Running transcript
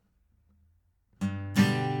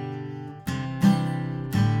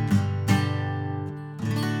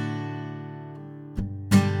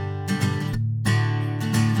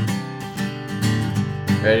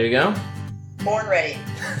Ready to go? Born ready.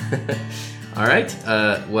 All right.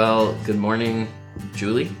 Well, good morning,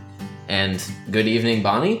 Julie, and good evening,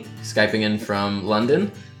 Bonnie, Skyping in from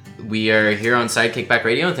London. We are here on Sidekickback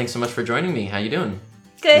Radio, and thanks so much for joining me. How you doing?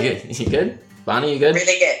 Good. You good? Bonnie, you good?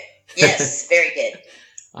 Really good. Yes, very good.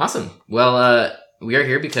 Awesome. Well, we are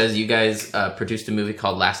here because you guys produced a movie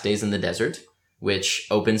called Last Days in the Desert, which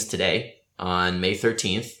opens today on May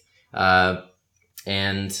 13th.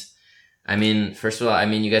 And I mean, first of all,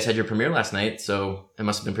 you guys had your premiere last night, so it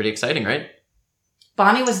must have been pretty exciting, right?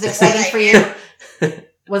 Bonnie, was it exciting for you?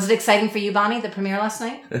 Was it exciting for you, Bonnie, the premiere last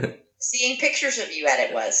night? Seeing pictures of you at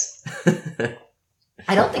it was.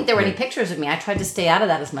 I don't think there were any pictures of me. I tried to stay out of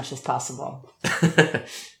that as much as possible.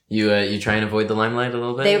 You try and avoid the limelight a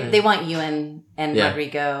little bit? They want you and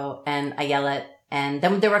Rodrigo and Ayelet. And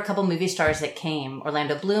then there were a couple movie stars that came.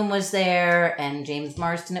 Orlando Bloom was there and James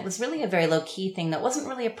Marsden. It was really a very low-key thing that wasn't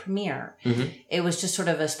really a premiere. Mm-hmm. It was just sort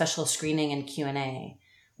of a special screening and Q&A.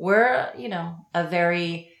 We're, a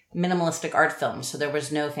very minimalistic art film, so there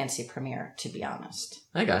was no fancy premiere, to be honest.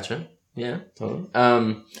 I gotcha. Yeah, totally.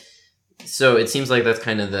 So it seems like that's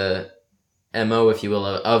kind of the MO, if you will,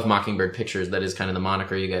 of Mockingbird Pictures. That is kind of the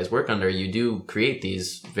moniker you guys work under. You do create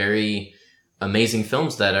these very amazing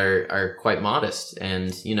films that are quite modest,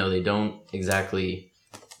 and they don't exactly,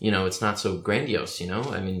 it's not so grandiose.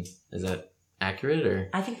 Is that accurate? Or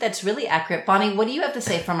I think that's really accurate. Bonnie, what do you have to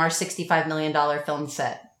say from our $65 million film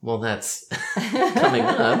set? Well, that's coming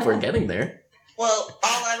up. We're getting there. Well,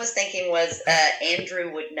 all I was thinking was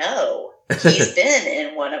Andrew would know. He's been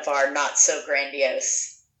in one of our not so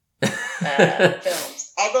grandiose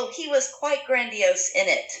films, although he was quite grandiose in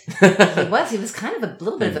it. He was kind of a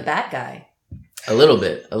little bit of a bad guy. A little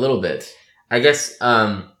bit. I guess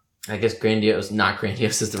grandiose, not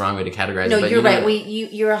grandiose is the wrong way to categorize it. No, but you're right.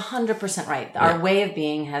 You're 100% right. Yeah. Our way of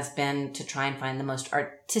being has been to try and find the most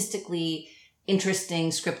artistically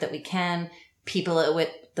interesting script that we can, people with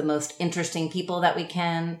the most interesting people that we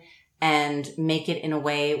can, and make it in a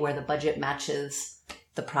way where the budget matches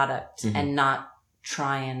the product, mm-hmm. and not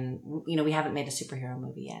try and, we haven't made a superhero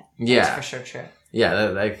movie yet. Yeah. That's for sure true.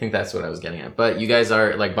 Yeah, I think that's what I was getting at. But you guys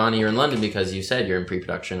are, like Bonnie, you're in London because you said you're in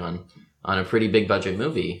pre-production on a pretty big budget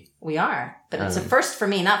movie. We are. But it's a first for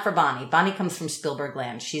me, not for Bonnie. Bonnie comes from Spielberg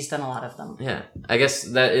land. She's done a lot of them. Yeah. I guess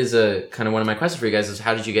that is a kind of one of my questions for you guys is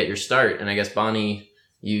how did you get your start? And I guess, Bonnie,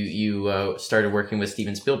 you started working with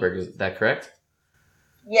Steven Spielberg. Is that correct?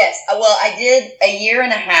 Yes. Well, I did a year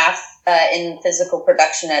and a half in physical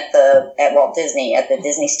production at Walt Disney, at the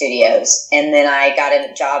Disney Studios. And then I got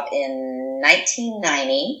a job in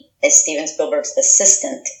 1990 as Steven Spielberg's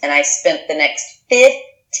assistant. And I spent the next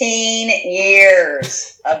 15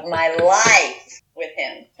 years of my life with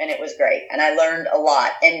him. And it was great. And I learned a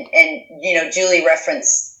lot. And Julie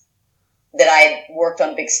referenced that I had worked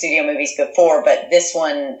on big studio movies before, but this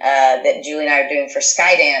one that Julie and I are doing for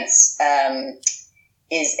Skydance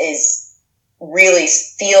is really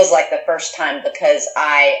feels like the first time because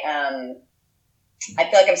I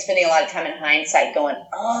feel like I'm spending a lot of time in hindsight going,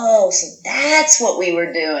 oh, so that's what we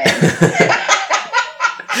were doing.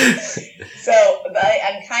 So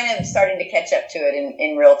I'm kind of starting to catch up to it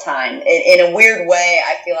in real time. In a weird way,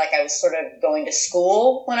 I feel like I was sort of going to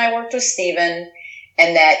school when I worked with Steven,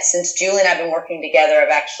 and that since Julie and I have been working together, I've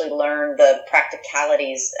actually learned the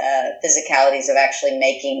practicalities, physicalities of actually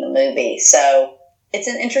making the movie. So it's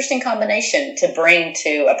an interesting combination to bring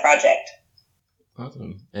to a project.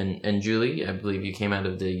 Awesome. And Julie, I believe you came out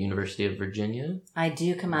of the University of Virginia? I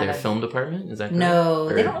do come out of... Their film department? Is that correct? No,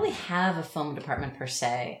 they don't really have a film department per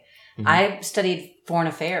se. Mm-hmm. I studied foreign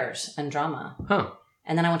affairs and drama. Huh.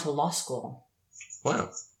 And then I went to law school.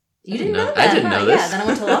 Wow. You didn't know that? I didn't know this. Yeah, then I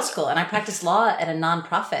went to law school and I practiced law at a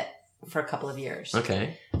nonprofit for a couple of years.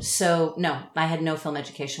 Okay. So, no, I had no film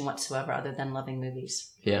education whatsoever other than loving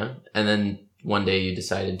movies. Yeah. And then one day you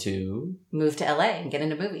decided to move to LA and get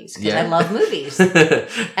into movies because I love movies.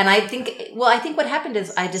 And I think what happened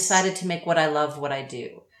is I decided to make what I love what I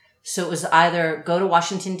do. So it was either go to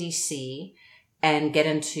Washington, D.C. and get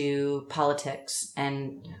into politics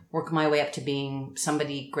and work my way up to being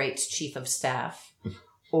somebody great's chief of staff,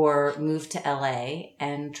 or move to LA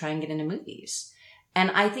and try and get into movies.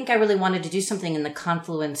 And I think I really wanted to do something in the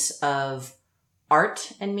confluence of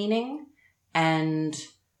art and meaning, and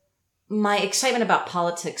my excitement about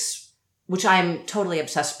politics, which I'm totally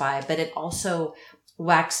obsessed by, but it also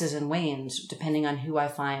waxes and wanes depending on who I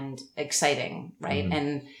find exciting, right?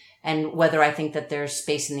 Mm-hmm. And whether I think that there's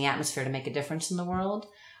space in the atmosphere to make a difference in the world.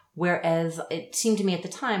 Whereas it seemed to me at the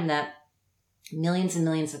time that millions and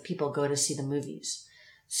millions of people go to see the movies.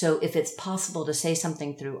 So if it's possible to say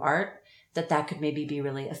something through art, that could maybe be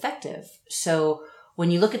really effective. So when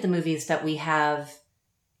you look at the movies that we have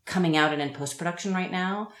coming out and in post-production right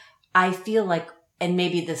now, I feel like, and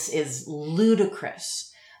maybe this is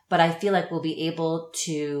ludicrous, but I feel like we'll be able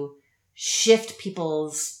to shift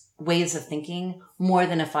people's ways of thinking more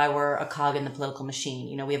than if I were a cog in the political machine.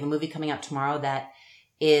 You know, we have a movie coming out tomorrow that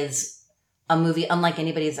is a movie unlike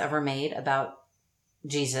anybody's ever made about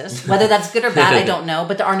Jesus. Whether that's good or bad, I don't know,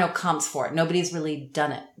 but there are no comps for it. Nobody's really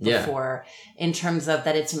done it before in terms of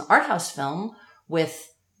that it's an art house film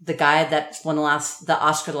with the guy that's won the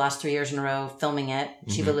Oscar the last 3 years in a row filming it,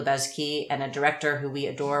 Chivo Lubezki, and a director who we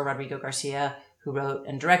adore, Rodrigo Garcia, who wrote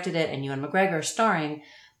and directed it, and Ewan McGregor starring.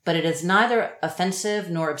 But it is neither offensive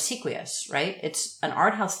nor obsequious, right? It's an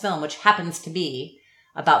art house film, which happens to be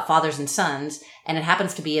about fathers and sons, and it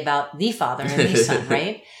happens to be about the father and the son,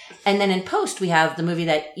 right? And then in post, we have the movie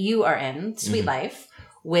that you are in, Sweet Life,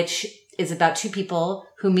 which is about two people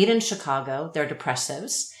who meet in Chicago. They're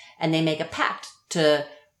depressives, and they make a pact to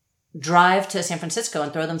drive to San Francisco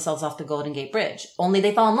and throw themselves off the Golden Gate Bridge. Only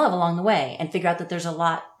they fall in love along the way and figure out that there's a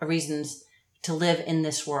lot of reasons to live in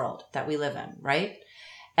this world that we live in, right?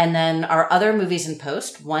 And then our other movies in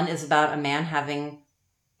post, one is about a man having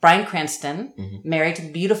Bryan Cranston married to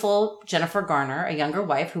beautiful Jennifer Garner, a younger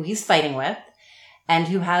wife who he's fighting with, and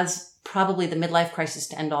who has probably the midlife crisis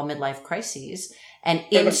to end all midlife crises. And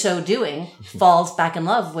in so doing, falls back in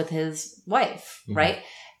love with his wife, right?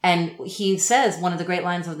 And he says, one of the great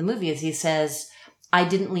lines of the movie is he says, I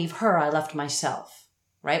didn't leave her, I left myself,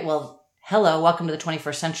 right? Well, hello, welcome to the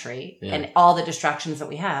 21st century and all the distractions that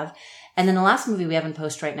we have. And then the last movie we have in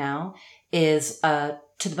post right now is To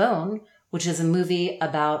the Bone, which is a movie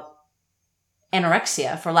about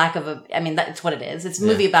anorexia, for lack of that's what it is. It's a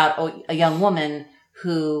movie about a young woman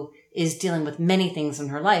who is dealing with many things in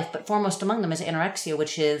her life, but foremost among them is anorexia,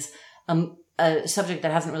 which is a subject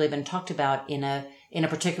that hasn't really been talked about in a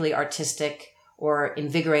particularly artistic or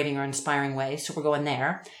invigorating or inspiring way. So we're going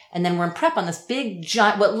there. And then we're in prep on this big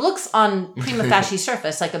giant, what looks on prima facie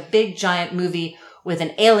surface like a big giant movie with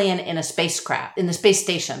an alien in a spacecraft, in the space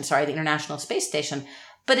station, the International Space Station.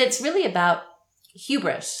 But it's really about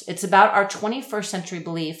hubris. It's about our 21st century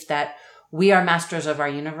belief that we are masters of our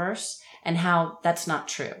universe and how that's not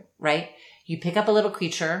true, right? You pick up a little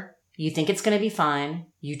creature, you think it's going to be fine,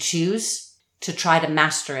 you choose to try to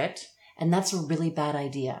master it, and that's a really bad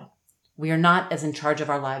idea. We are not as in charge of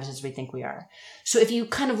our lives as we think we are. So if you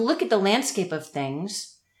kind of look at the landscape of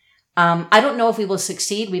things, I don't know if we will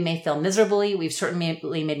succeed. We may fail miserably. We've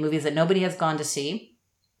certainly made movies that nobody has gone to see,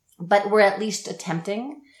 but we're at least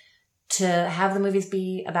attempting to have the movies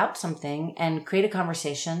be about something and create a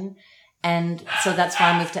conversation. And so that's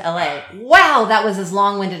why I moved to LA. Wow, that was as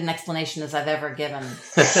long-winded an explanation as I've ever given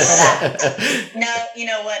for that. No, you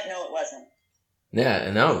know what? No, it wasn't.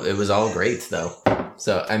 Yeah, no, it was all great though.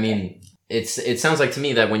 So, I mean, it sounds like to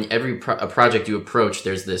me that when a project you approach,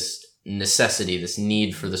 there's this necessity, this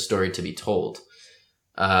need for the story to be told.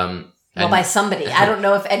 By somebody. I don't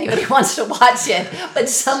know if anybody wants to watch it, but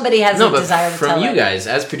somebody has a desire to tell it. From you guys,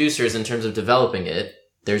 as producers, in terms of developing it,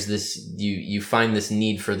 there's this, you find this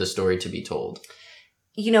need for the story to be told.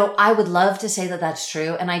 You know, I would love to say that that's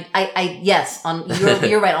true. And yes,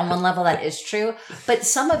 you're right. On one level, that is true. But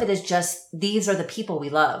some of it is just, these are the people we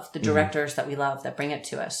love, the directors that we love that bring it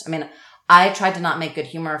to us. I mean, I tried to not make good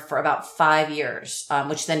humor for about 5 years,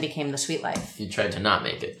 which then became The Sweet Life. You tried to not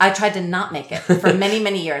make it. I tried to not make it for many,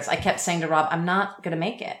 many years. I kept saying to Rob, I'm not going to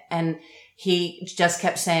make it. And he just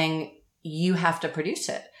kept saying, you have to produce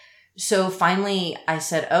it. So finally I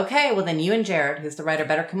said, okay, well then you and Jared, who's the writer,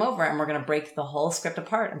 better come over and we're going to break the whole script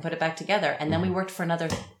apart and put it back together. And then we worked for another,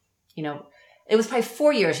 it was probably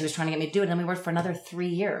 4 years he was trying to get me to do it. And then we worked for another 3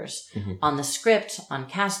 years on the script, on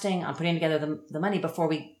casting, on putting together the money before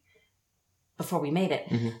we made it.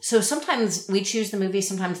 So sometimes we choose the movie,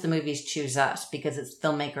 sometimes the movies choose us because it's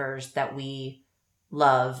filmmakers that we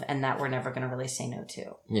love and that we're never going to really say no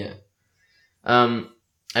to. Yeah.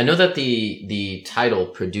 I know that the title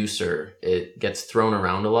producer, it gets thrown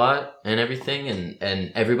around a lot and everything,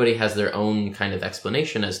 and everybody has their own kind of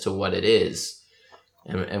explanation as to what it is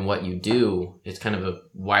and what you do. It's kind of a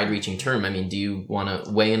wide-reaching term. I mean, do you want to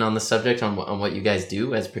weigh in on the subject on what you guys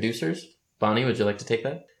do as producers? Bonnie, would you like to take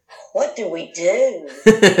that? What do we do?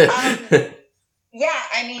 Yeah,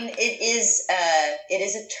 I mean, it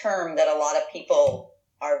is a term that a lot of people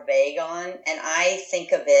are vague on, and I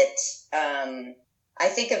think of it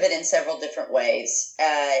in several different ways.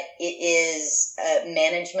 It is a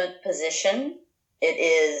management position. It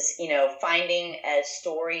is, finding a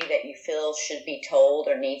story that you feel should be told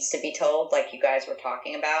or needs to be told, like you guys were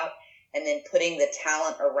talking about, and then putting the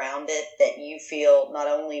talent around it that you feel not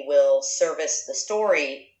only will service the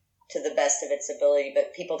story to the best of its ability,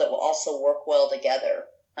 but people that will also work well together.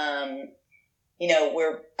 I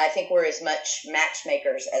think we're as much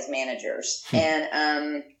matchmakers as managers.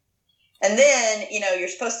 And then, you're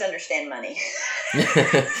supposed to understand money.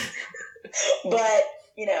 But,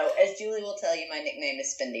 as Julie will tell you, my nickname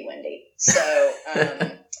is Spendy Wendy. So,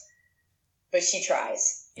 but she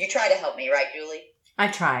tries. You try to help me, right, Julie? I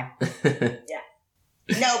try. Yeah.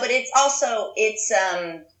 No, but it's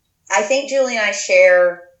I think Julie and I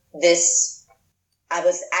share this. I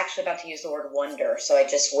was actually about to use the word wonder, so I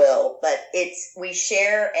just will. But we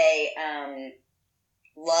share a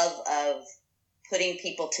love of putting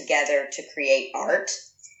people together to create art.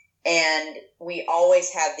 And we always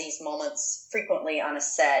have these moments frequently on a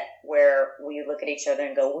set where we look at each other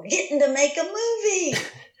and go, we're getting to make a movie.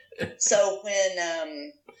 So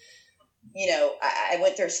when, I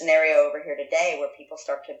went through a scenario over here today where people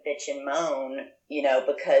start to bitch and moan,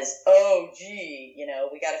 because,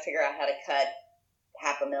 we got to figure out how to cut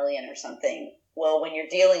 $500,000 or something. Well, when you're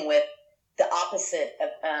dealing with the opposite of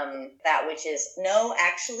that, which is, no,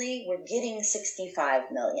 actually, we're getting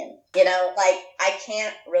 $65 million. I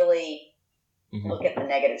can't really look at the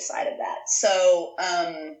negative side of that. So,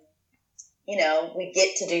 we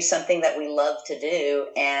get to do something that we love to do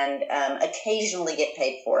and occasionally get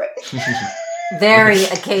paid for it. Very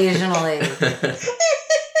occasionally.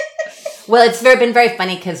 Well, it's been very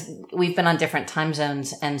funny because we've been on different time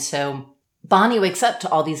zones. And so Bonnie wakes up to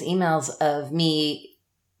all these emails of me,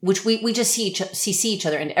 which we just see each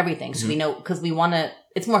other and everything. So we know, because we want to,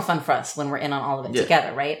 it's more fun for us when we're in on all of it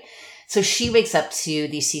together, right? So she wakes up to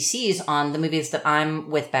these CCs on the movies that I'm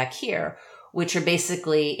with back here, which are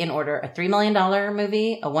basically in order: a $3 million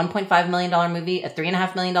movie, a $1.5 million movie, a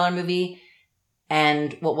 $3.5 million movie,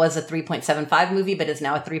 and what was a 3.75 movie, but is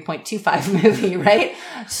now a 3.25 movie, right?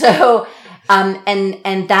 So,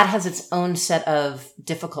 and that has its own set of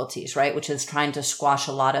difficulties, right? Which is trying to squash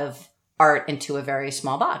a lot of art into a very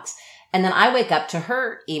small box. And then I wake up to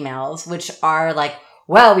her emails, which are like,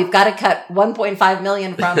 well, we've got to cut 1.5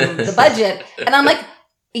 million from the budget. And I'm like,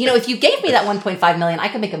 if you gave me that 1.5 million, I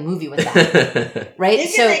could make a movie with that. Right? You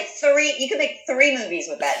could make three movies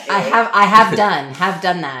with that, Julie. I have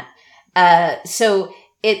done that. So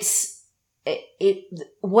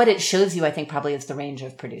what it shows you, I think, probably is the range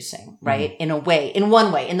of producing, right? In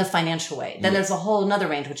one way, in the financial way. Then there's a whole another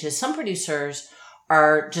range, which is some producers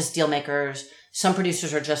are just deal makers. Some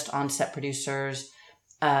producers are just on-set producers.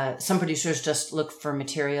 Some producers just look for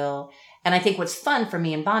material. And I think what's fun for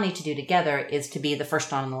me and Bonnie to do together is to be the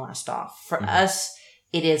first on and the last off. For us,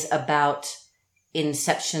 it is about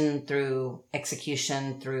inception through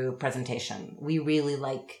execution through presentation. We really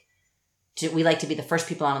like to be the first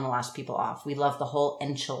people on and the last people off. We love the whole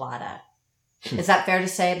enchilada. Is that fair to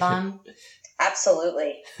say, Bon?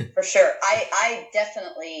 Absolutely, for sure. I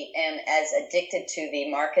definitely am as addicted to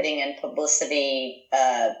the marketing and publicity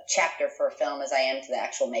chapter for a film as I am to the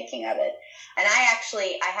actual making of it. And I have to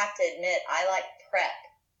admit, I like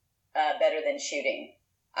prep better than shooting.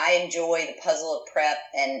 I enjoy the puzzle of prep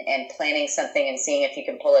and planning something and seeing if you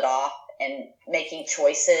can pull it off and making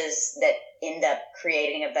choices that end up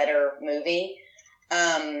creating a better movie.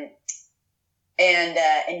 And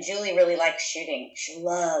Julie really likes shooting. She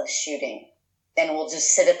loves shooting. And we'll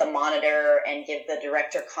just sit at the monitor and give the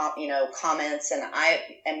director comments. And I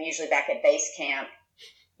am usually back at base camp,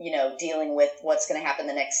 dealing with what's going to happen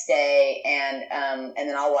the next day. And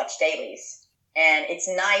then I'll watch dailies. And it's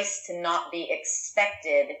nice to not be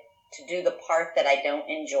expected to do the part that I don't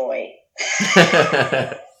enjoy.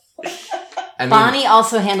 Bonnie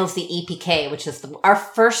also handles the EPK, which is our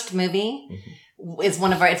first movie. It's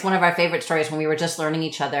one of our favorite stories when we were just learning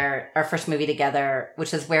each other, our first movie together,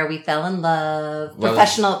 which is where we fell in love.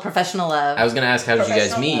 Professional love. I was going to ask, how did you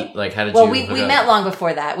guys meet? Like, how did you we met long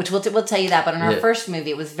before that, which we'll tell you that. But in our first movie,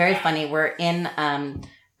 it was very funny. We're in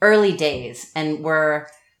early days, and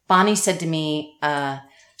Bonnie said to me,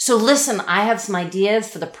 so listen, I have some ideas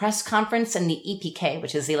for the press conference and the EPK,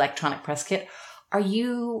 which is the electronic press kit. Are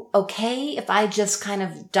you okay if I just kind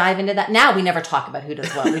of dive into that? Now we never talk about who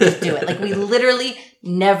does what. We just do it. Like, we literally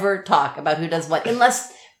never talk about who does what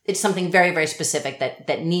unless it's something very, very specific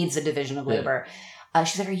that needs a division of labor.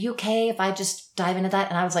 She's like, are you okay if I just dive into that?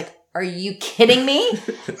 And I was like, are you kidding me?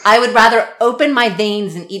 I would rather open my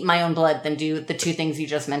veins and eat my own blood than do the two things you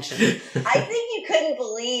just mentioned. I think you couldn't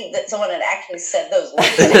believe that someone had actually said those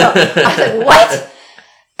words. I was like, what?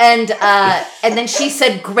 And then she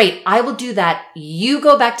said, great, I will do that. You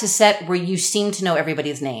go back to set where you seem to know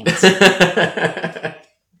everybody's names. Do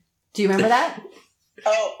you remember that?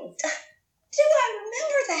 Oh, do I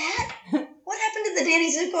remember that? What happened to the Danny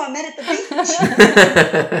Zuko I met at the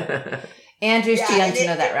beach? Andrew's too young to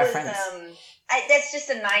know that reference. That's just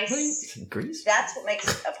a nice. Grease? That's what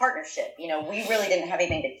makes a partnership. You know, we really didn't have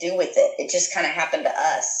anything to do with it. It just kind of happened to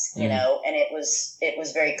us, you know, and it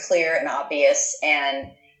was very clear and obvious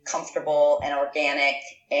and comfortable and organic.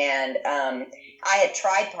 And I had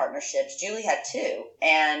tried partnerships. Julie had too,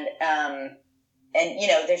 and you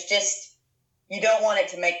know, there's just, you don't want it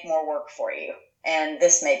to make more work for you, and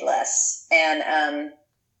this made less. And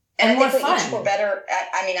I think we each were better.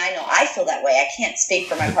 I mean, I know I feel that way. I can't speak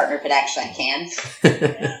for my partner, but actually I can.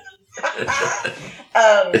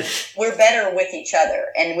 We're better with each other.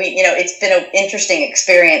 And we, you know, it's been an interesting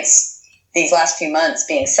experience these last few months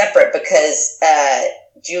being separate, because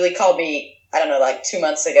Julie called me, I don't know, like 2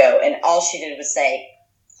 months ago, and all she did was say,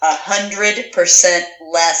 100%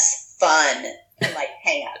 less fun, and like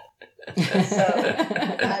hang up. So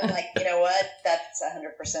I'm like, you know what? That's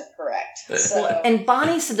 100% correct. So, and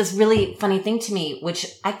Bonnie said this really funny thing to me, which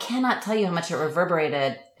I cannot tell you how much it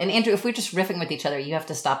reverberated. And Andrew, if we're just riffing with each other, you have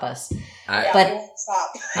to stop us. We won't stop.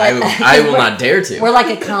 I will not dare to. We're like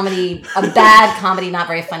a bad comedy, not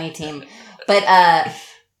very funny team. But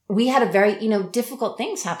we had a very, you know, difficult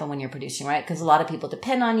things happen when you're producing, right? Because a lot of people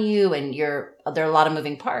depend on you, and there are a lot of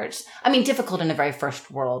moving parts. I mean, difficult in a very first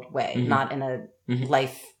world way, not in a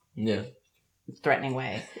life threatening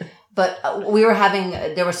way. But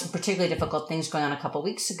there were some particularly difficult things going on a couple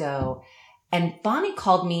weeks ago, and Bonnie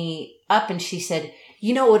called me up and she said,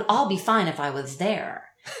 you know, it would all be fine if I was there.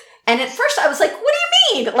 And at first I was like, what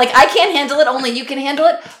do you mean? Like, I can't handle it, only you can handle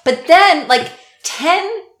it. But then like 10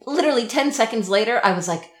 seconds later, I was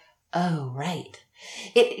like, oh, right.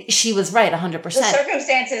 She was right 100%. The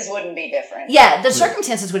circumstances wouldn't be different. Yeah, the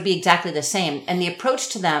circumstances would be exactly the same. And the approach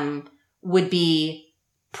to them would be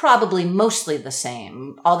probably mostly the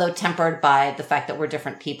same, although tempered by the fact that we're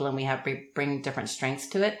different people and we bring different strengths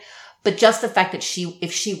to it. But just the fact that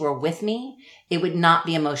if she were with me, it would not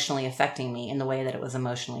be emotionally affecting me in the way that it was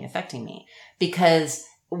emotionally affecting me. Because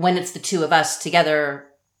when it's the two of us together,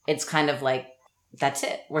 it's kind of like, that's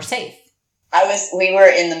it. We're safe. We were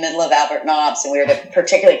in the middle of Albert Nobbs, and we were at a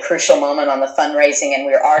particularly crucial moment on the fundraising, and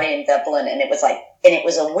we were already in Dublin, and it was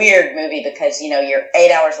a weird movie because, you know, you're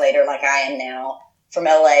 8 hours later, like I am now, from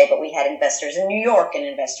LA, but we had investors in New York and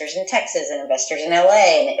investors in Texas and investors in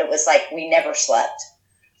LA, and it was like we never slept.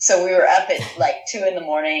 So we were up at like 2 a.m,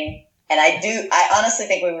 and I honestly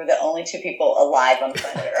think we were the only two people alive on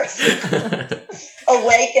planet Earth.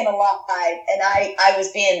 Awake and alive. And I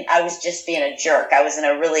was just being a jerk. I was in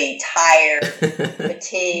a really tired,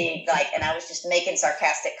 fatigued, and I was just making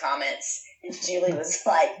sarcastic comments. And Julie was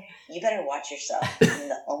like, you better watch yourself. I'm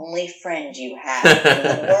the only friend you have in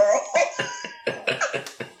the world.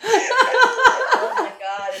 Oh my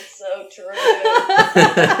God, it's so true.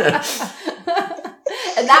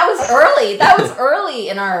 And that was early.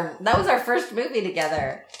 That was our first movie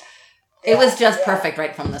together. It was just perfect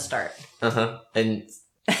right from the start. And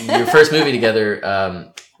your first movie together,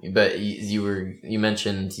 but you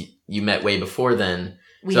mentioned you met way before then.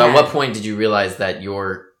 At what point did you realize that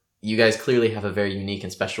you guys clearly have a very unique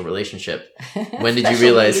and special relationship? When did you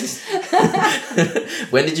realize?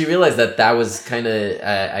 When did you realize that was kind of,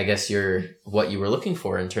 I guess, what you were looking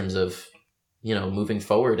for in terms of, you know, moving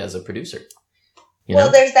forward as a producer?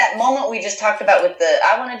 Well, there's that moment we just talked about with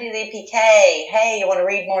I want to do the APK. Hey, you want to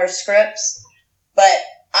read more scripts? But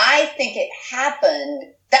I think it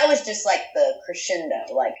happened. That was just like the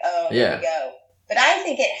crescendo, like, oh, here we go. But I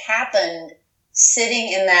think it happened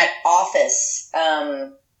sitting in that office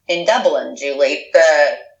in Dublin, Julie.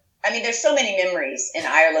 There's so many memories in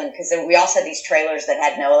Ireland because we also had these trailers that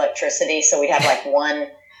had no electricity, so we'd have like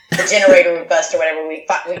the generator would bust or whatever. We'd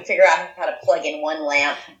figure out how to plug in one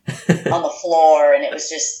lamp on the floor, and it was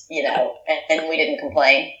just, you know, and we didn't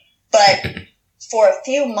complain. But for a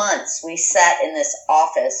few months, we sat in this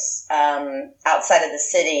office outside of the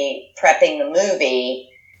city prepping the movie,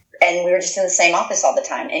 and we were just in the same office all the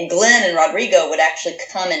time. And Glenn and Rodrigo would actually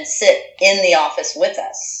come and sit in the office with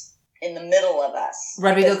us, in the middle of us.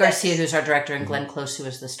 Rodrigo Garcia, who's our director, and Glenn Close, who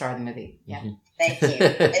is the star of the movie. Yeah. Thank you.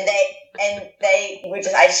 And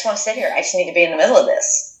I just want to sit here. I just need to be in the middle of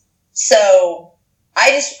this. So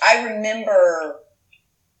I remember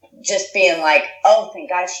just being like, oh, thank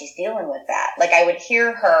God she's dealing with that. Like, I would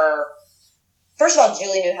hear her. First of all,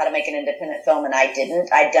 Julie knew how to make an independent film, and I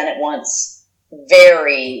didn't. I'd done it once,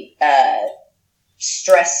 very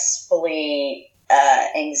stressfully,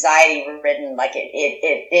 anxiety-ridden. Like,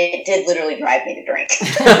 it did literally drive me to drink.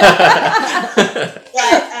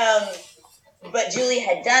 But Julie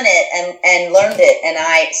had done it and learned it, and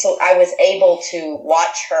so I was able to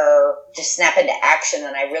watch her just snap into action,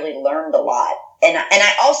 and I really learned a lot. And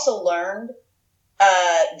I also learned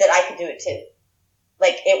that I could do it too.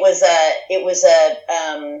 Like it was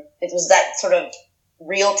that sort of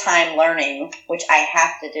real time learning, which I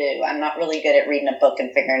have to do. I'm not really good at reading a book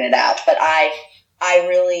and figuring it out, but I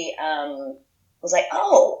really was like,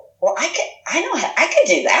 oh, well, I could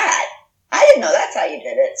do that. I didn't know that's how you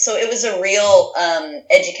did it. So it was a real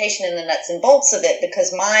education in the nuts and bolts of it,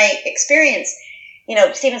 because my experience,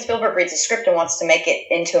 Steven Spielberg reads a script and wants to make it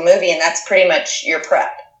into a movie, and that's pretty much your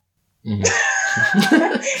prep. Mm-hmm.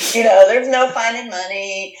 There's no finding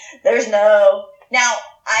money. Now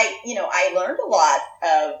I learned a lot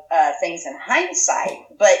of things in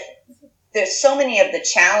hindsight, but there's so many of the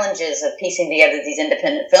challenges of piecing together these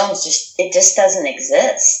independent films. It just doesn't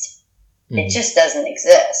exist. Mm-hmm. It just doesn't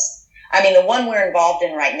exist. I mean, the one we're involved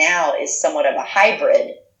in right now is somewhat of a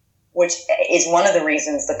hybrid, which is one of the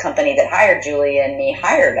reasons the company that hired Julia and me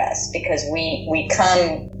hired us, because we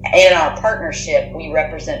come in our partnership, we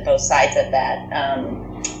represent both sides of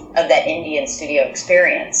that Indian studio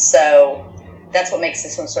experience. So that's what makes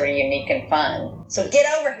this one sort of unique and fun. So get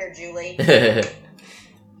over here, Julie.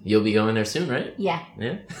 You'll be going there soon, right? Yeah.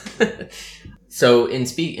 Yeah. So in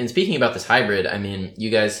speaking about this hybrid, I mean, you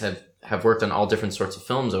guys have worked on all different sorts of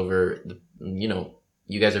films over,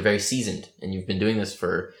 you guys are very seasoned, and you've been doing this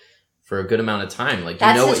for a good amount of time. Like,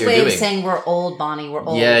 that's what you're doing. That's his way of saying we're old, Bonnie. We're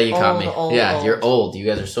old. Yeah, you caught me. Old. You're old. You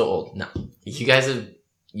guys are so old. No, you guys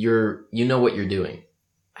you know what you're doing.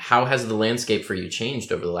 How has the landscape for you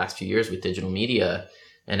changed over the last few years with digital media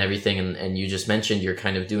and everything? And you just mentioned you're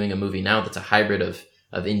kind of doing a movie now that's a hybrid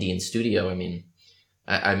of Indian studio. I mean,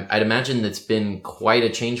 I'd imagine it's been quite a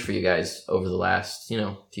change for you guys over the last,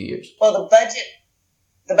 few years. Well,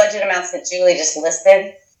 the budget amounts that Julie just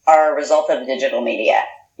listed are a result of digital media.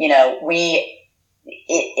 We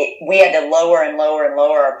had to lower and lower and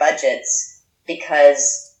lower our budgets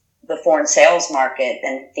because the foreign sales market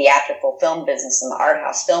and theatrical film business and the art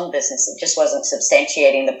house film business, it just wasn't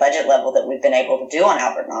substantiating the budget level that we've been able to do on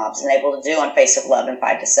Albert Nobbs and able to do on Face of Love and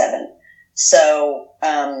 5 to 7. So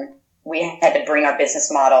we had to bring our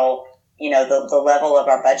business model, the level of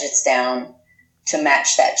our budgets down to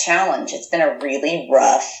match that challenge. It's been a really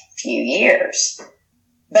rough few years.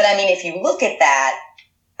 But I mean, if you look at that,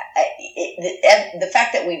 the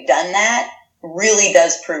fact that we've done that really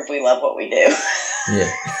does prove we love what we do.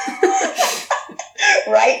 Yeah.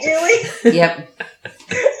 Right, Julie? Yep.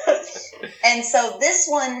 And so this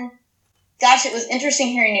one, gosh, it was interesting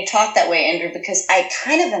hearing you talk that way, Andrew, because I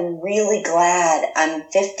kind of am really glad I'm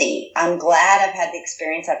 50. I'm glad I've had the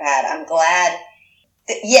experience I've had. I'm glad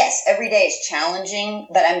that, yes, every day is challenging,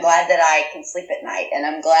 but I'm glad that I can sleep at night. And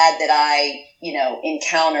I'm glad that I,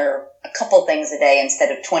 encounter a couple things a day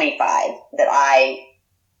instead of 25 that I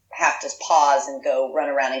have to pause and go run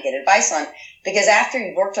around and get advice on. Because after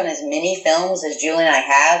you've worked on as many films as Julie and I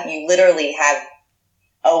have, you literally have,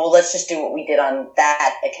 oh, well, let's just do what we did on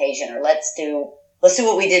that occasion, or let's do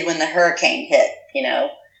what we did when the hurricane hit,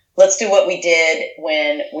 let's do what we did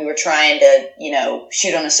when we were trying to,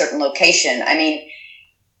 shoot on a certain location. I mean,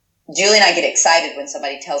 Julie and I get excited when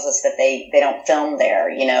somebody tells us that they don't film there,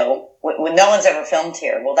 when no one's ever filmed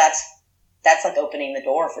here. Well, that's like opening the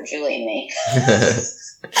door for Julie and me.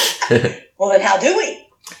 Well, then how do we?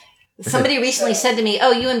 Somebody recently said to me,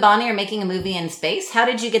 oh, you and Bonnie are making a movie in space? How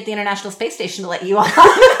did you get the International Space Station to let you on?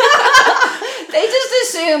 They just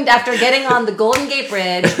assumed after getting on the Golden Gate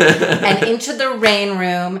Bridge and into the rain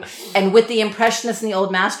room and with the Impressionists and the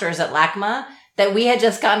Old Masters at LACMA that we had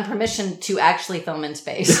just gotten permission to actually film in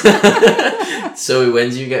space. So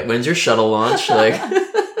when's your shuttle launch? Like,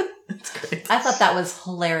 that's great. I thought that was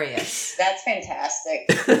hilarious. That's fantastic.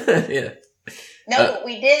 Yeah. No, but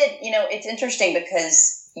we did, it's interesting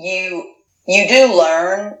because you do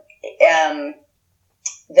learn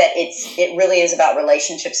that it really is about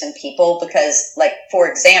relationships and people, because, like, for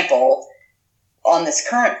example, on this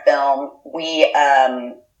current film, we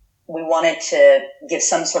wanted to give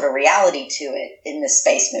some sort of reality to it in this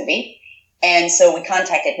space movie. And so we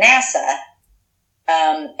contacted NASA,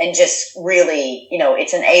 and just really,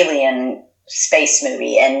 it's an alien space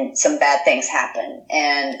movie and some bad things happen.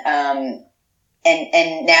 And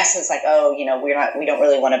NASA's like, oh, we don't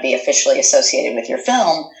really want to be officially associated with your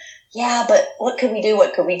film. Yeah, but what could we do?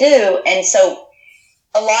 What could we do? And so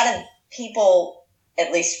a lot of people,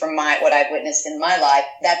 at least from what I've witnessed in my life,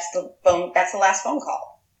 that's the last phone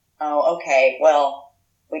call. Oh, okay. Well,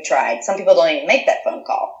 we tried. Some people don't even make that phone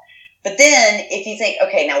call. But then if you think,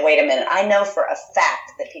 okay, now wait a minute, I know for a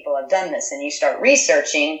fact that people have done this, and you start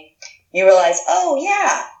researching, you realize, oh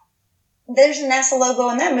yeah, there's a NASA logo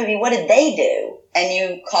in that movie. What did they do? And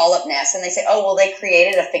you call up NASA and they say, oh, well, they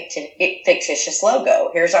created a fictitious logo.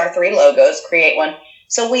 Here's our 3 logos. Create one.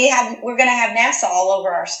 So we're going to have NASA all over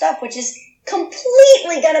our stuff, which is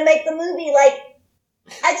completely going to make the movie like,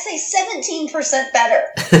 I'd say 17% better.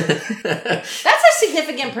 That's a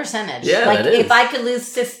significant percentage. Yeah, like that is. if I could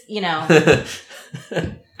lose this, you know.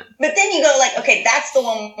 But then you go like, okay, that's the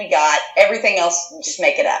one we got. Everything else, just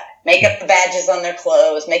make it up. Make up the badges on their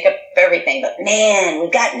clothes, make up everything. But man,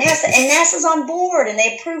 we've got NASA, and NASA's on board, and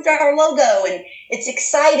they approved our logo, and it's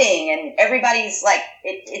exciting, and everybody's like,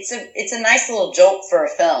 it's a nice little jolt for a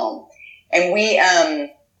film. And we,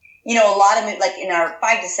 you know, a lot of like in our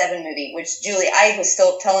 5 to 7 movie, which Julie, I was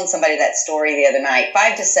still telling somebody that story the other night.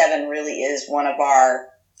 5 to 7 really is one of our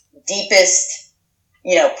deepest,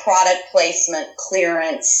 you know, product placement,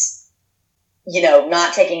 clearance, you know,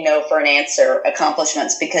 not taking no for an answer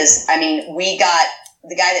accomplishments. Because, I mean, we got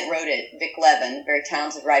the guy that wrote it, Vic Levin, very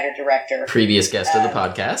talented writer, director. Previous guest of the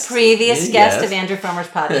podcast. Previous guest of Andrew Farmer's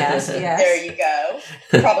podcast, yes. There you go.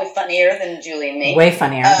 Probably funnier than Julie and me. Way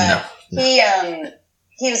funnier. No.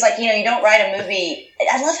 He was like, you know, you don't write a movie.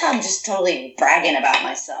 I love how I'm just totally bragging about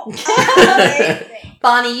myself.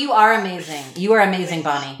 Bonnie, you are amazing. You are amazing,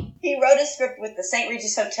 Bonnie. He wrote a script with the St.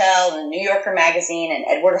 Regis Hotel and the New Yorker magazine and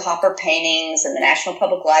Edward Hopper paintings and the National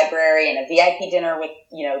Public Library and a VIP dinner with,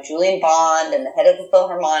 you know, Julian Bond and the head of the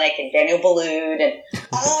Philharmonic and Daniel Boulud and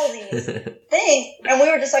all these things. And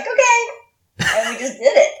we were just like, okay. And we just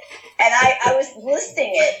did it. And I was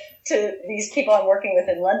listing it to these people I'm working with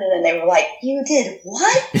in London, and they were like, you did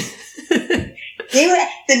what?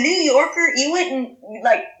 The New Yorker, you went and,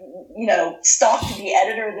 like, you know, stalked the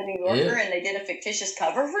editor of the New Yorker, and they did a fictitious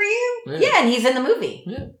cover for you? Yeah, and he's in the movie.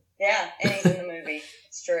 Yeah, and he's in the movie.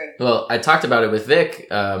 It's true. Well, I talked about it with Vic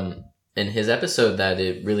in his episode that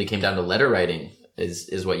it really came down to letter writing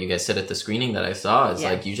is what you guys said at the screening that I saw. It's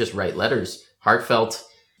like you just write letters, heartfelt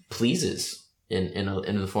pleases in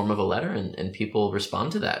the form of a letter, and people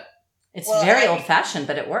respond to that. It's very old-fashioned,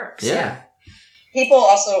 but it works. Yeah. People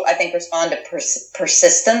also, I think, respond to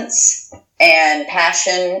persistence and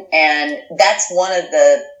passion, and that's one of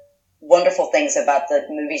the wonderful things about the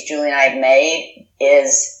movies Julie and I have made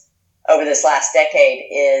is, over this last decade,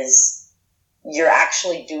 is you're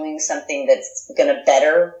actually doing something that's going to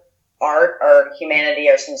better art or humanity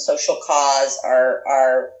or some social cause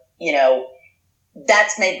or, you know,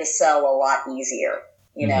 that's made the sell a lot easier,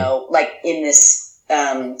 you know, like in this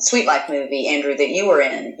Sweet Life movie, Andrew, that you were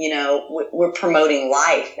in, you know, we're promoting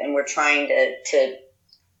life and we're trying to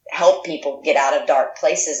help people get out of dark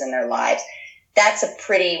places in their lives. That's a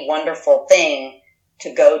pretty wonderful thing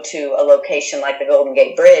to go to a location like the Golden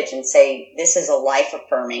Gate Bridge and say, this is a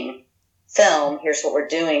life-affirming film. Here's what we're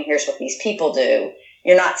doing. Here's what these people do.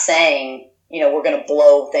 You're not saying, you know, we're going to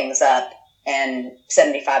blow things up and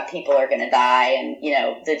 75 people are going to die. And, you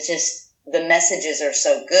know, the messages are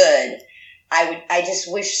so good. I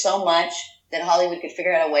just wish so much that Hollywood could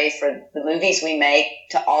figure out a way for the movies we make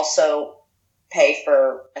to also pay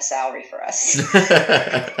for a salary for us.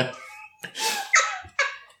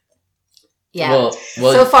 Yeah. Well,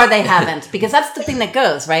 so far they haven't, because that's the thing that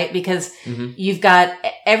goes, right? Because you've got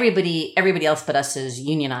everybody else but us is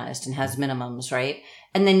unionized and has minimums, right?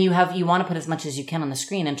 And then you want to put as much as you can on the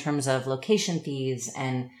screen in terms of location fees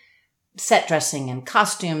and set dressing and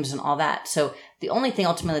costumes and all that. So the only thing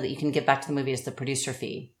ultimately that you can give back to the movie is the producer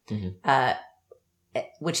fee,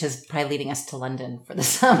 which is probably leading us to London for the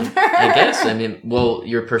summer. I guess. I mean, well,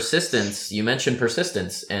 your persistence, you mentioned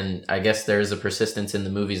persistence, and I guess there's a persistence in the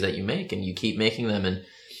movies that you make, and you keep making them. And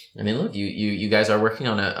I mean, look, you guys are working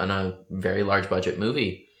on a very large budget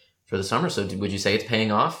movie for the summer. So would you say it's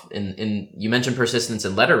paying off? In you mentioned persistence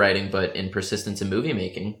in letter writing, but in persistence in movie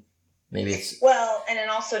making, maybe it's... Well, and then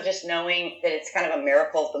also just knowing that it's kind of a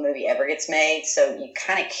miracle if the movie ever gets made, so you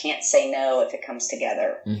kind of can't say no if it comes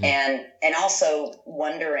together. And also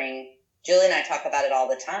wondering, Julie and I talk about it all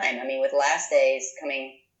the time. I mean, with Last Days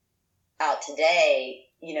coming out today,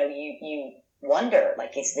 you know, you wonder,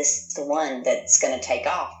 like, is this the one that's going to take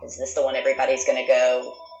off? Is this the one everybody's going to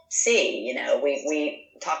go see? You know, we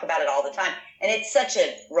talk about it all the time. And it's such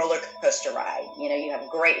a roller coaster ride. You know, you have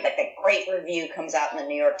that great review comes out in the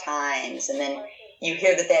New York Times, and then you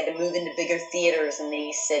hear that they had to move into bigger theaters in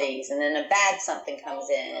these cities, and then a bad something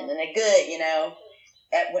comes in, and then a good, you know.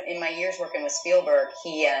 In my years working with Spielberg,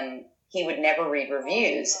 he would never read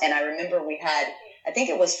reviews. And I remember we had, I think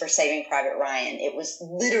it was for Saving Private Ryan, it was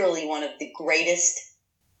literally one of the greatest,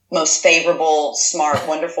 most favorable, smart,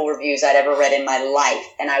 wonderful reviews I'd ever read in my life.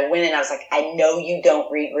 And I went in, I was like, I know you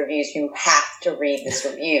don't read reviews. You have to read this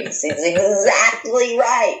review. This is exactly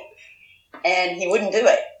right. And he wouldn't do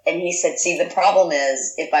it. And he said, see, the problem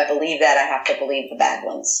is, if I believe that, I have to believe the bad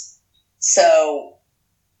ones. So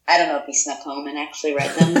I don't know if he snuck home and actually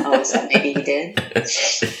read them. Oh, so maybe he did.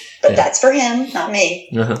 But that's for him, not me.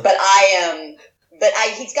 Uh-huh. But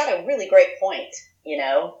he's got a really great point, you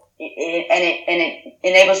know, and it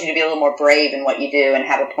enables you to be a little more brave in what you do and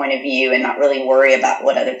have a point of view and not really worry about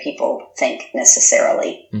what other people think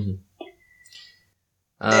necessarily. Mm-hmm.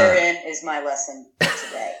 Therein is my lesson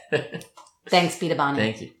today. Thanks, Peter Bonnie.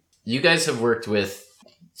 Thank you. You guys have worked with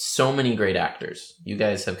so many great actors. You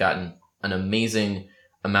guys have gotten an amazing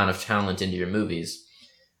amount of talent into your movies.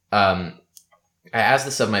 I asked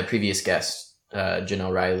this of my previous guest,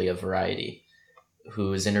 Janelle Riley of Variety,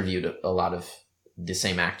 who has interviewed a lot of the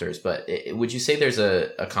same actors. But would you say there's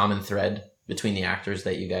a common thread between the actors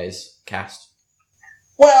that you guys cast?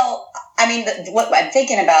 Well, I mean, what I'm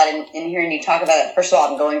thinking about in hearing you talk about it, first of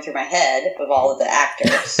all, I'm going through my head of all of the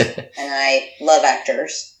actors, and I love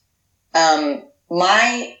actors.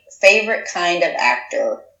 My favorite kind of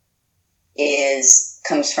actor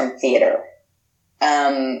comes from theater,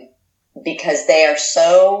 because they are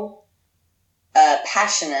so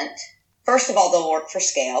passionate. First of all, they'll work for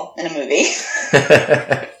scale in a movie.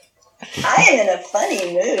 I am in a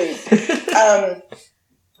funny mood.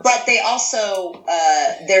 But they also,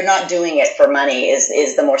 they're not doing it for money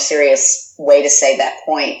is the more serious way to say that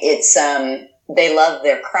point. It's, they love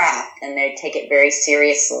their craft and they take it very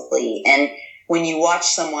seriously. And when you watch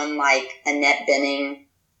someone like Annette Bening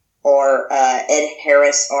or Ed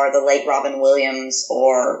Harris or the late Robin Williams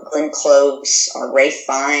or Glenn Close or Ralph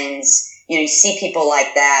Fiennes, you know, you see people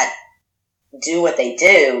like that do what they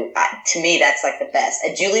do. To me, that's like the best.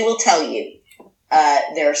 Julie will tell you.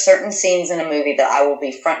 There are certain scenes in a movie that I will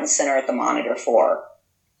be front and center at the monitor for.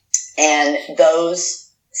 And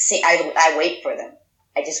those, I wait for them.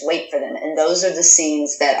 I just wait for them. And those are the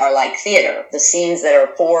scenes that are like theater. The scenes that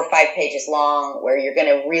are 4 or 5 pages long where you're going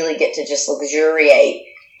to really get to just luxuriate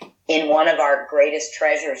in one of our greatest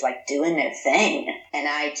treasures, like doing their thing. And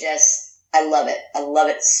I love it. I love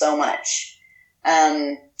it so much.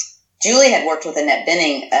 Julie had worked with Annette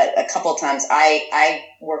Bening a couple of times. I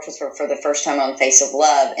worked with her for the first time on Face of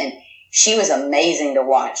Love, and she was amazing to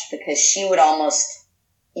watch because she would almost,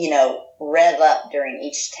 you know, rev up during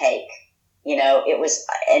each take. You know, it was,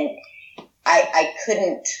 and I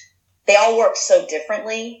couldn't, they all work so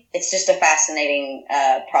differently. It's just a fascinating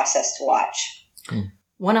process to watch.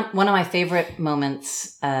 One of my favorite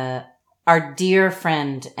moments, our dear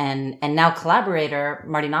friend and now collaborator,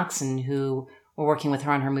 Marti Noxon, who we're working with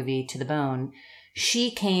her on her movie To the Bone. She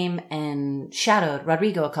came and shadowed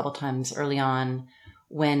Rodrigo a couple times early on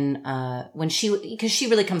when because she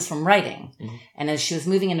really comes from writing. Mm-hmm. And as she was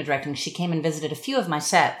moving into directing, she came and visited a few of my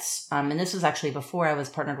sets. And this was actually before I was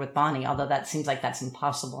partnered with Bonnie, although that seems like that's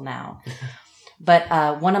impossible now.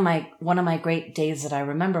 But one of my great days that I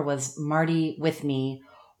remember was Marty with me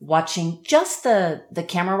watching just the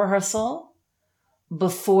camera rehearsal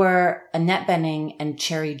before Annette Bening and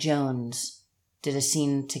Cherry Jones did a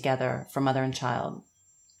scene together for Mother and Child.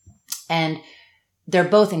 And they're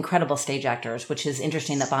both incredible stage actors, which is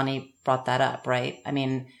interesting that Bonnie brought that up, right? I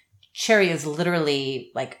mean, Cherry is literally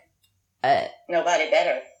like... nobody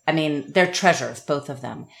better. I mean, they're treasures, both of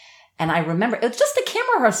them. And I remember, it was just a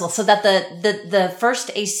camera rehearsal so that the first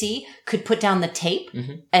AC could put down the tape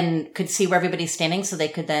mm-hmm. and could see where everybody's standing so they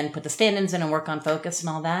could then put the stand-ins in and work on focus and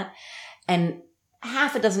all that. And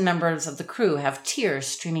half a dozen members of the crew have tears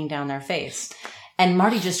streaming down their face. And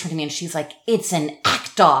Marty just turned to me and she's like, it's an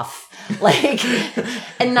act off. Like,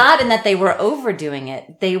 and not in that they were overdoing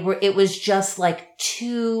it. It was just like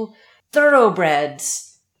two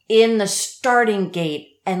thoroughbreds in the starting gate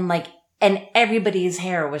and everybody's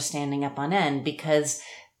hair was standing up on end because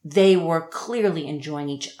they were clearly enjoying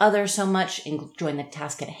each other so much, enjoying the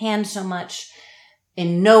task at hand so much,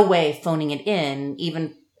 in no way phoning it in,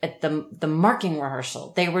 even at the marking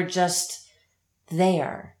rehearsal. They were just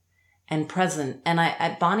there and present.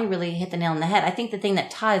 And Bonnie really hit the nail on the head. I think the thing that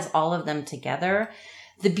ties all of them together,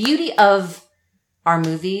 the beauty of our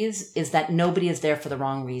movies is that nobody is there for the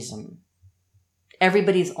wrong reason.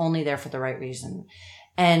 Everybody's only there for the right reason.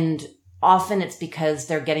 And often it's because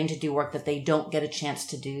they're getting to do work that they don't get a chance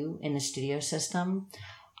to do in the studio system.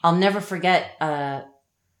 I'll never forget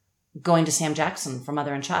going to Sam Jackson for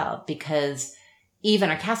Mother and Child because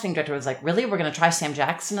even our casting director was like, really? We're going to try Sam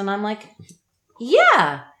Jackson? And I'm like,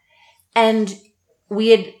 yeah. And we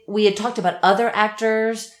had talked about other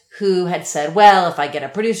actors who had said, well, if I get a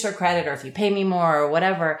producer credit or if you pay me more or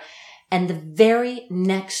whatever. And the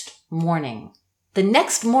next morning,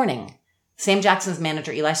 Sam Jackson's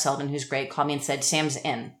manager, Eli Selden, who's great, called me and said, Sam's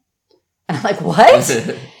in. And I'm like,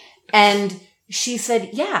 what? And she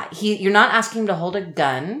said, yeah, you're not asking him to hold a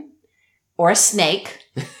gun or a snake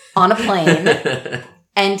on a plane.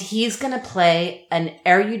 And he's going to play an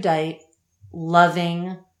erudite,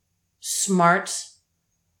 loving, smart,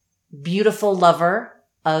 beautiful lover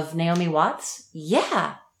of Naomi Watts.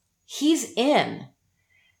 Yeah, he's in.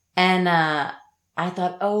 And I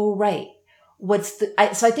thought, oh, right. So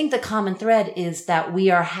I think the common thread is that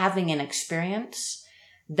we are having an experience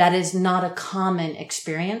that is not a common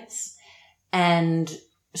experience, and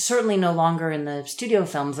certainly no longer in the studio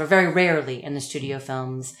films, or very rarely in the studio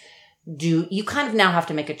films, you kind of now have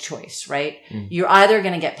to make a choice, right? You're either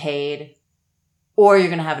going to get paid or you're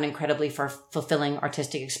going to have an incredibly fulfilling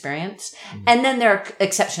artistic experience. And then there are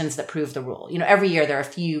exceptions that prove the rule. Every year there are a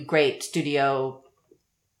few great studio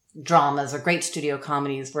dramas or great studio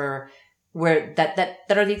comedies where that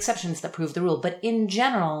are the exceptions that prove the rule. But in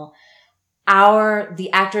general, the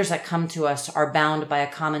actors that come to us are bound by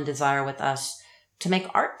a common desire with us to make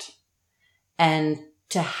art and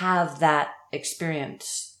to have that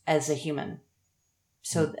experience as a human.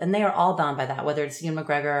 So, and they are all bound by that, whether it's Ewan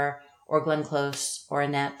McGregor or Glenn Close or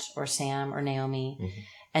Annette or Sam or Naomi.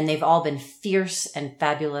 And they've all been fierce and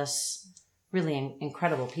fabulous, really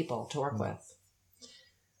incredible people to work with.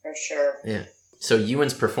 For sure. Yeah. So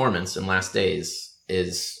Ewan's performance in Last Days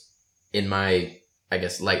is, in my, I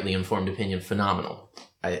guess, lightly informed opinion, phenomenal.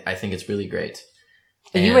 I think it's really great.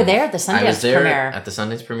 And you were there at the Sundance premiere. I was there at the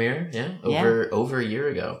Sundance premiere, over a year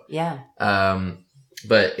ago. Yeah.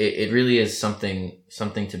 But it really is something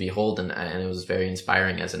to behold, and it was very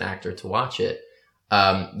inspiring as an actor to watch it.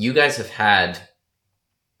 You guys have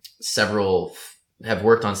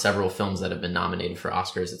worked on several films that have been nominated for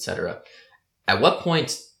Oscars, etc. At what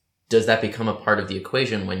point does that become a part of the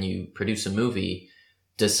equation when you produce a movie?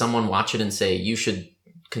 Does someone watch it and say, you should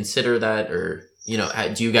consider that? Or,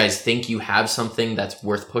 do you guys think you have something that's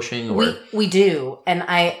worth pushing? Or we do. And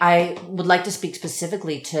I would like to speak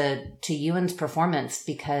specifically to Ewan's performance,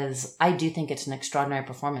 because I do think it's an extraordinary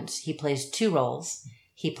performance. He plays two roles.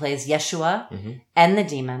 He plays Yeshua and the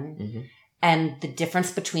demon. And the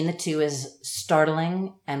difference between the two is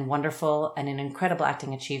startling and wonderful and an incredible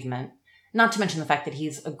acting achievement. Not to mention the fact that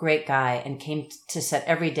he's a great guy and came to set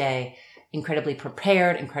every day incredibly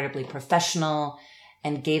prepared, incredibly professional,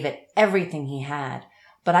 and gave it everything he had.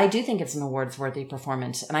 But I do think it's an awards-worthy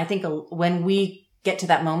performance. And I think when we get to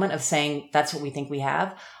that moment of saying that's what we think we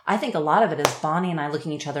have, I think a lot of it is Bonnie and I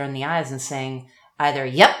looking each other in the eyes and saying either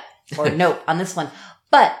yep or nope on this one.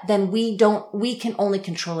 But then we can only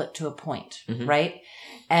control it to a point, right?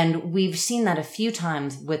 And we've seen that a few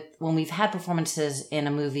times when we've had performances in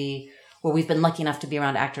a movie where we've been lucky enough to be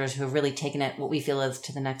around actors who have really taken it, what we feel is,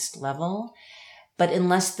 to the next level. But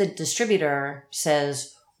unless the distributor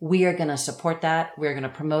says, we are going to support that, we're going to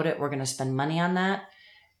promote it, we're going to spend money on that,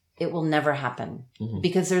 it will never happen.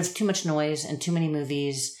 Because there's too much noise and too many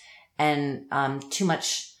movies and too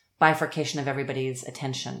much bifurcation of everybody's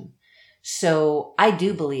attention. So I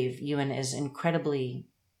do believe Ewan is incredibly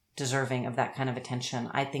deserving of that kind of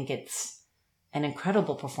attention. I think it's an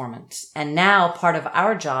incredible performance. And now part of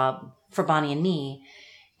our job for Bonnie and me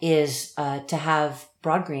is to have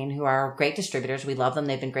Broad Green, who are great distributors. We love them.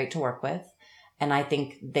 They've been great to work with. And I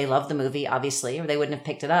think they love the movie, obviously, or they wouldn't have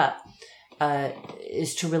picked it up,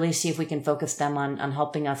 is to really see if we can focus them on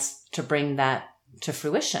helping us to bring that to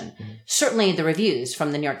fruition. Certainly the reviews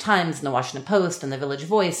from the New York Times and the Washington Post and the Village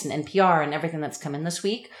Voice and NPR and everything that's come in this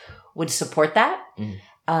week would support that.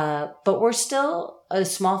 But we're still a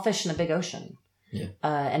small fish in a big ocean.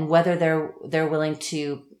 And whether they're willing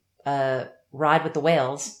to ride with the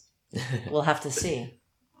whales, we'll have to see.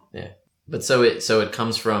 But so it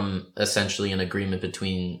comes from essentially an agreement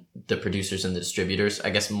between the producers and the distributors. I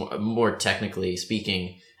guess more technically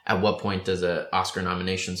speaking, at what point does an Oscar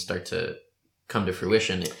nomination start to come to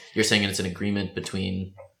fruition? You're saying it's an agreement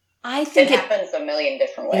between... I think it happens a million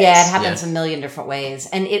different ways. Yeah, it happens a million different ways.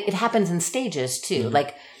 And it happens in stages too.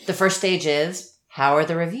 Like the first stage is, how are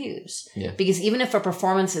the reviews? Because even if a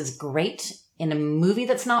performance is great in a movie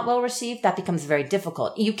that's not well received, that becomes very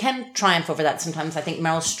difficult. You can triumph over that sometimes. I think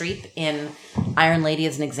Meryl Streep in Iron Lady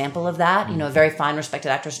is an example of that. A very fine, respected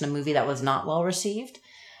actress in a movie that was not well received.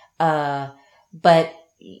 But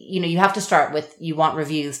you have to start with, you want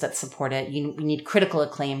reviews that support it. You need critical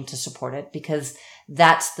acclaim to support it, because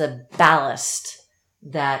that's the ballast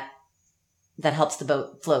that helps the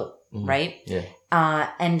boat float, right?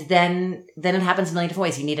 And then it happens in a million different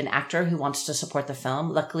ways. You need an actor who wants to support the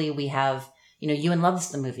film. Luckily, we have, Ewan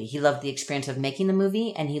loves the movie. He loved the experience of making the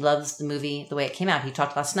movie, and he loves the movie the way it came out. He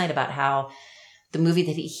talked last night about how the movie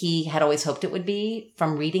that he had always hoped it would be,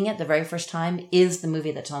 from reading it the very first time, is the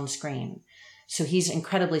movie that's on screen. So he's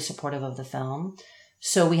incredibly supportive of the film.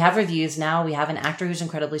 So we have reviews now. We have an actor who's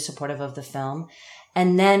incredibly supportive of the film.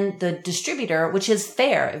 And then the distributor, which is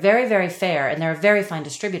fair, very, very fair, and they're a very fine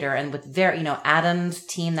distributor, and with Adam's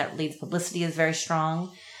team that leads publicity is very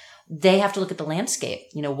strong. They have to look at the landscape.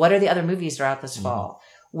 What are the other movies that are out this fall?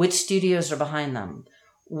 Which studios are behind them?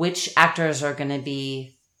 Which actors are going to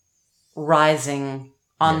be rising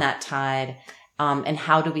on that tide? And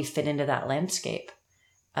how do we fit into that landscape?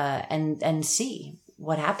 And see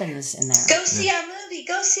what happens in there. Go see our movie.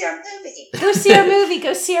 Go see our movie. Go see our movie.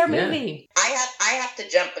 Go see our movie. I have to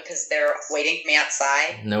jump because they're waiting for me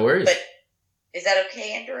outside. No worries. But is that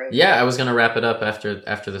okay, Andrew? Yeah, I was going to wrap it up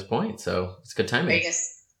after this point, so it's good timing. Are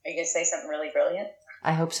you going to say something really brilliant?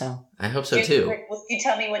 I hope so. I hope so, too. Will you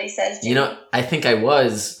tell me what he says, Jimmy? I think I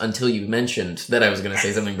was until you mentioned that I was going to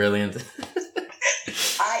say something brilliant.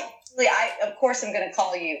 I of course I'm going to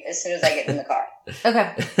call you as soon as I get in the car.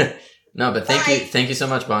 Okay. No, but thank you so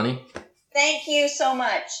much, Bonnie. Thank you so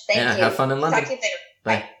much. Thank you. Have fun in London. Talk to you later.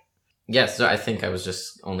 Bye. Yeah, so I think I was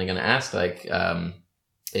just only going to ask,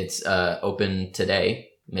 it's open today,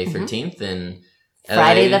 May 13th, in LA,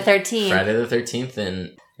 Friday the 13th. Friday the 13th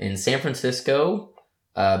in San Francisco,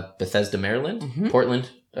 Bethesda, Maryland, Portland,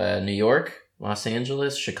 New York, Los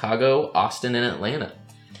Angeles, Chicago, Austin, and Atlanta.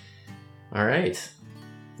 All right.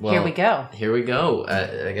 Well, Here we go.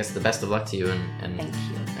 I guess the best of luck to you. And thank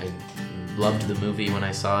you. I loved the movie when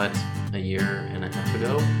I saw it a year and a half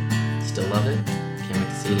ago. Still love it. Can't wait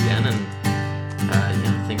to see it again.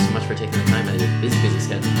 And thanks so much for taking the time out of your busy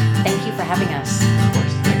schedule. Thank you for having us. Of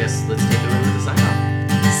course. I guess let's take it over to the sign off.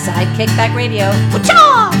 Side Kickback Radio. Whatcha!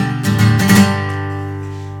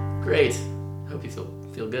 Great. Hope you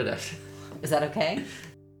feel good after. Is that okay?